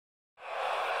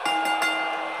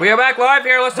We are back live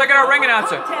here. Let's check out our ring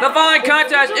announcer. The following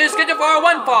contest is scheduled for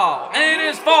one fall, and it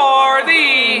is for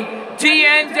the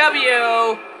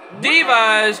TNW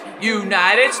Divas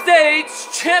United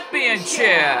States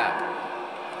Championship.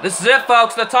 This is it,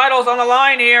 folks. The title's on the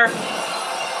line here.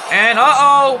 And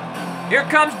here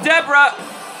comes Deborah.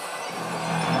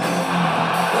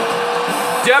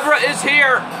 Deborah is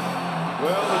here.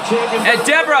 And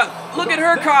Deborah, look at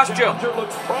her costume.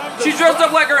 She's dressed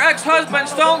up like her ex-husband,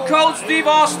 Stone Cold Steve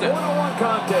Austin.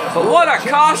 But what a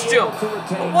costume.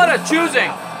 What a choosing.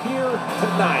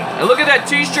 And look at that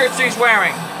t-shirt she's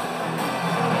wearing.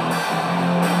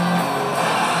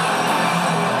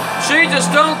 She's a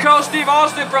Stone Cold Steve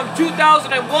Austin from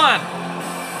 2001.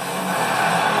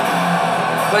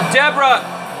 But Deborah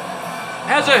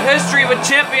has a history with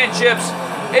championships.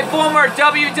 A former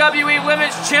WWE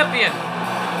Women's Champion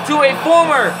to a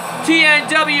former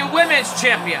TNW Women's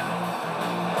Champion.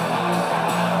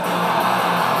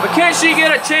 But can she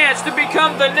get a chance to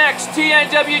become the next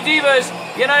TNW Divas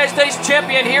United States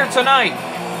Champion here tonight?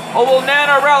 Or will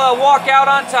Nanarella walk out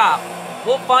on top?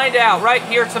 We'll find out right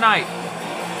here tonight.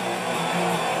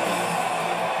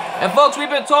 And folks, we've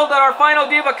been told that our final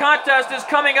Diva contest is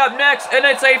coming up next, and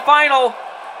it's a final,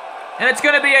 and it's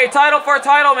going to be a title for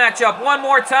title matchup one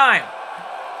more time.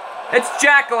 It's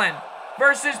Jacqueline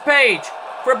versus Paige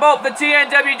for both the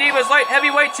TNW Divas Light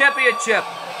Heavyweight Championship.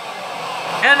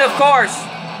 And of course,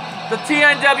 the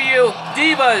TNW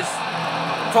Divas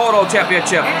Total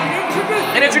Championship.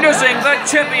 And introducing the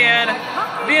champion,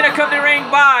 being accompanied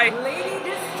by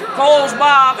Cole's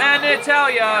mom and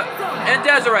Natalia and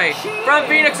Desiree from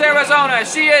Phoenix, Arizona.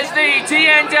 She is the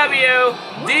TNW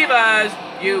Divas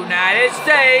United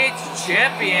States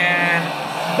Champion,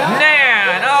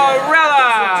 Nanarella.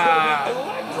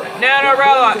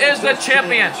 Nanarella is the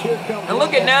champion. And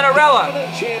look at Nanarella.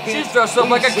 She's dressed up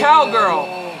like a cowgirl.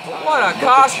 What a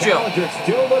costume.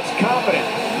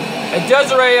 And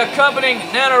Desiree accompanying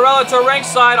Nanarella to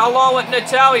ringside along with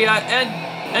Natalia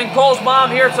and Cole's mom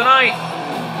here tonight.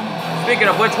 Speaking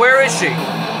of which, where is she?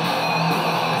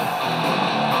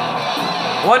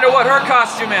 Wonder what her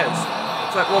costume is.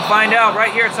 So we'll find out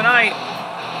right here tonight.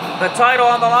 The title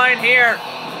on the line here.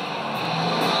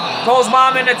 Cole's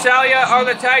mom and Natalia are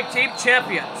the tag team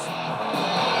champions.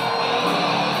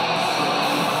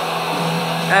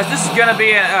 As this is going to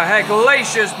be a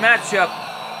hellacious matchup.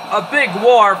 A big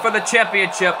war for the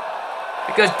championship.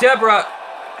 Because Deborah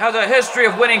has a history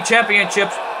of winning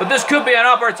championships, but this could be an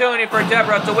opportunity for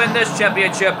Deborah to win this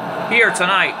championship here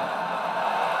tonight,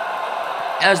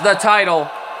 as the title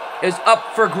is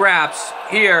up for grabs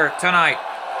here tonight.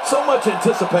 So much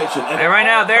anticipation. And right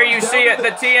now, there you see it,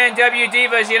 the TNW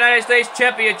Divas United States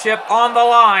Championship on the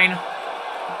line,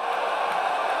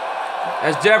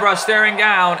 as Deborah staring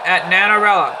down at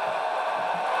Nanarella.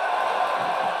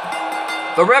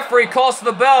 The referee calls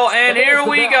the bell, and here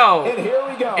we go.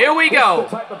 Here we go.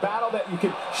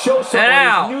 And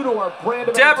now,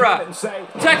 Deborah,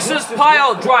 Texas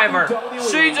pile driver,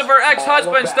 shades of her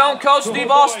ex-husband, Stone Cold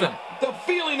Steve Austin. The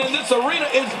feeling in this arena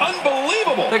is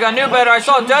unbelievable. I think I knew better. I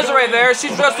saw Desiree there.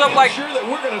 She's dressed up like. Sure that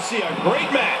we're going to see a great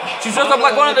match. She's dressed up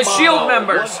like one of the Shield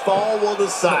members.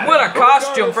 What a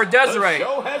costume for Desiree. The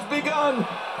show has begun.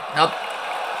 Now,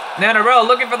 Nanarella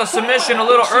looking for the submission a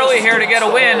little early here to get a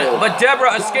win, but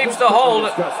Deborah escapes the hold.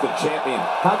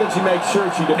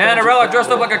 Nanarella dressed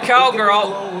up like a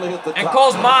cowgirl, and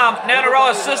Cole's mom,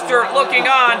 Nanarella's sister, looking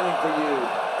on.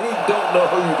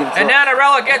 And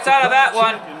Nanarella gets out of that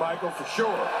one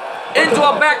into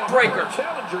a backbreaker.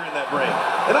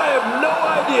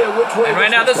 And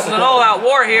right now this is an all-out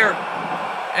war here.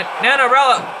 And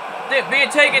Nanarella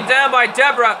being taken down by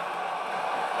Deborah.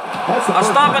 A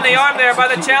stomp in the arm there by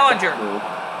the challenger.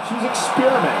 She's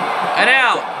experimenting. And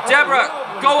now, Deborah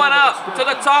going up to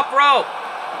the top rope.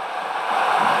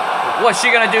 What's she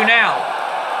going to do now?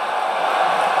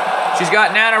 She's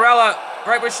got Nanarella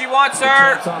right where she wants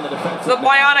her. The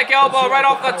bionic elbow right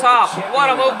off the top. What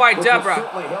a move by Deborah.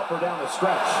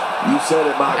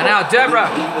 And now Deborah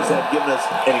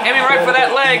aiming right for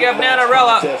that leg of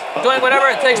Nanarella, doing whatever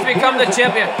it takes to become the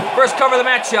champion. First cover of the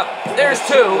matchup. There's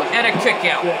two and a kick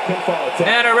out.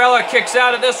 Nanarella kicks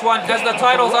out of this one as the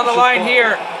title's on the line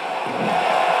here.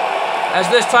 As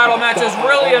this title match is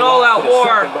really an all-out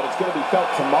war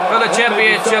for the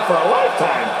championship.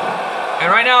 And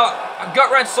right now, a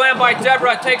gut-wrench slam by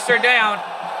Deborah takes her down.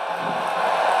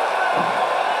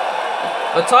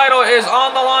 The title is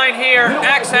on the line here.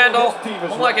 Axe handle,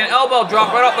 like an elbow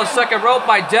drop right off the second rope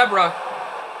by Deborah.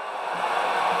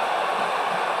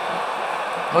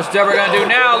 What's Deborah gonna do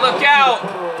now? Look out!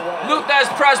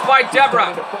 Luthez press by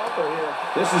Deborah.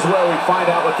 This is where we find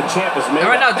out what the champ is made.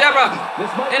 All right, now Deborah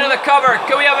into the cover.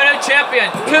 Can we have a new champion?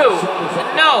 2.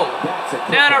 No.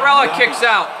 Nanarella kicks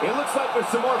out. It looks like there's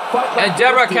some more fight. And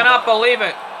Deborah cannot believe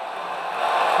it.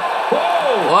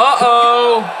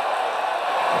 Uh-oh.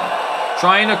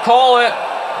 Trying to call it.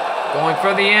 Going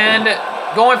for the end.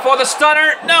 Going for the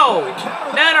stunner. No.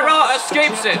 Nanarella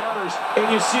escapes it.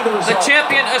 The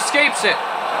champion escapes it.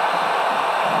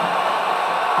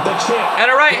 And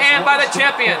a right hand by the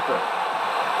champion.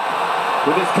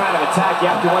 With this kind of attack, you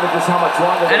have to wonder just how much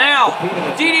longer. And now,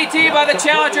 DDT by the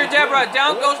challenger, Deborah.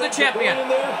 Down goes the champion.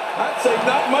 I'd say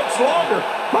not much longer.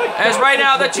 As right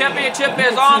now, the championship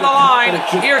is on the line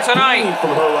here tonight.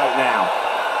 From her right now.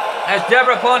 As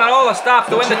Deborah pulling out all the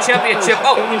stops to win the championship.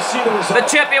 Oh, the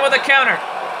champion with a counter.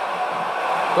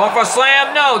 Going for a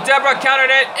slam. No, Deborah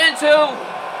countered it into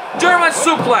German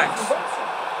suplex.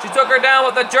 She took her down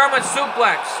with the German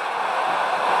suplex.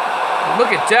 Look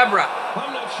at Deborah.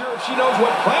 I'm not sure if she knows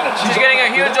what planet she's getting a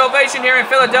huge ovation here in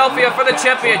Philadelphia for the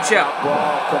championship.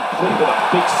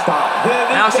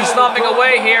 Now she's stomping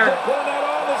away here.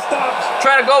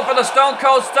 Trying to go for the Stone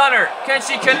Cold Stunner. Can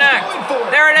she connect?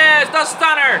 There it is, the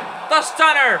stunner. The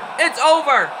stunner. It's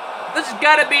over. This has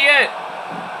got to be it.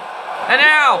 And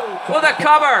now, with a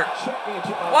cover.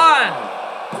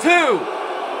 1, 2,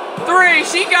 3.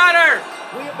 She got her.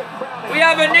 We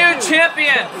have a new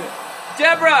champion.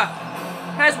 Deborah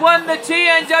has won the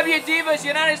TNW Divas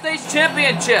United States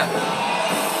Championship.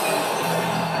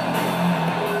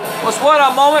 What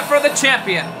a moment for the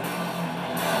champion.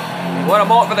 What a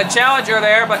moment for the challenger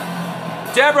there, but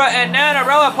Deborah and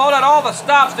Nanarella pulled out all the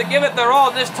stops to give it their all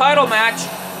in this title match.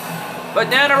 But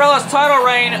Nanarella's title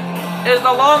reign is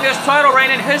the longest title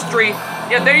reign in history.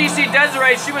 Yet there you see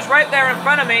Desiree. She was right there in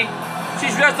front of me.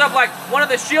 She's dressed up like one of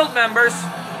the Shield members.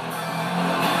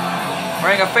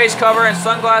 Wearing a face cover and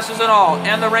sunglasses and all,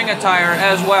 and the ring attire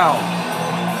as well.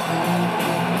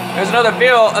 There's another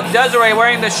view of Desiree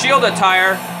wearing the Shield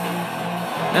attire.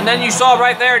 And then you saw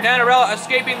right there Nanarella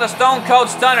escaping the Stone Cold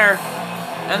Stunner.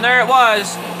 And there it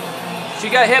was. She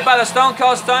got hit by the Stone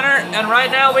Cold Stunner, and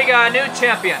right now we got a new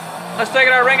champion. Let's take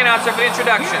it our ring announcer for the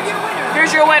introductions.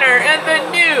 Here's your winner and the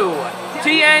new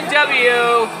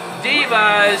TNW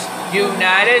Divas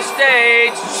United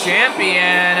States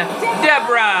Champion,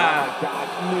 Deborah.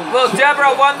 Well,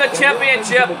 Deborah won the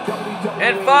championship.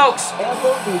 And folks,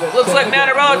 looks like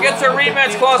Nanarella gets her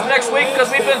rematch clause next week because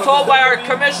we've been told by our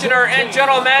commissioner and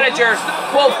general manager,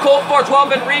 both Colt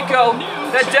 412 and Rico,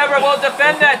 that Deborah will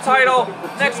defend that title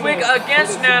next week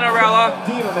against Nanarella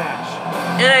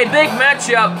in a big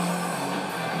matchup.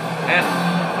 And,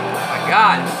 oh my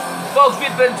God, folks,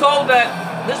 we've been told that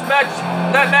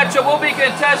that matchup will be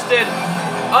contested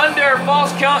under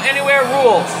False Count Anywhere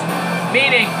rules,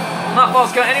 meaning not False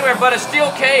Count Anywhere, but a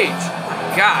steel cage.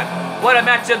 My God, what a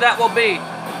matchup that will be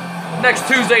next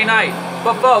Tuesday night.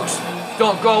 But folks,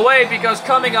 don't go away because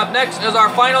coming up next is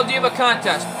our final Diva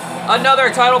contest,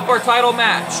 another title for title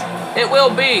match. It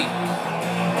will be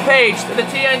Paige, the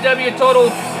TNW Divas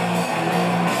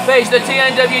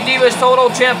Total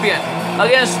Champion,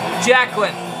 against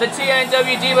Jacqueline, the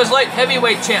TNW Divas Light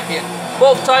Heavyweight Champion.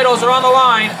 Both titles are on the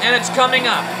line, and it's coming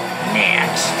up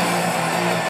next.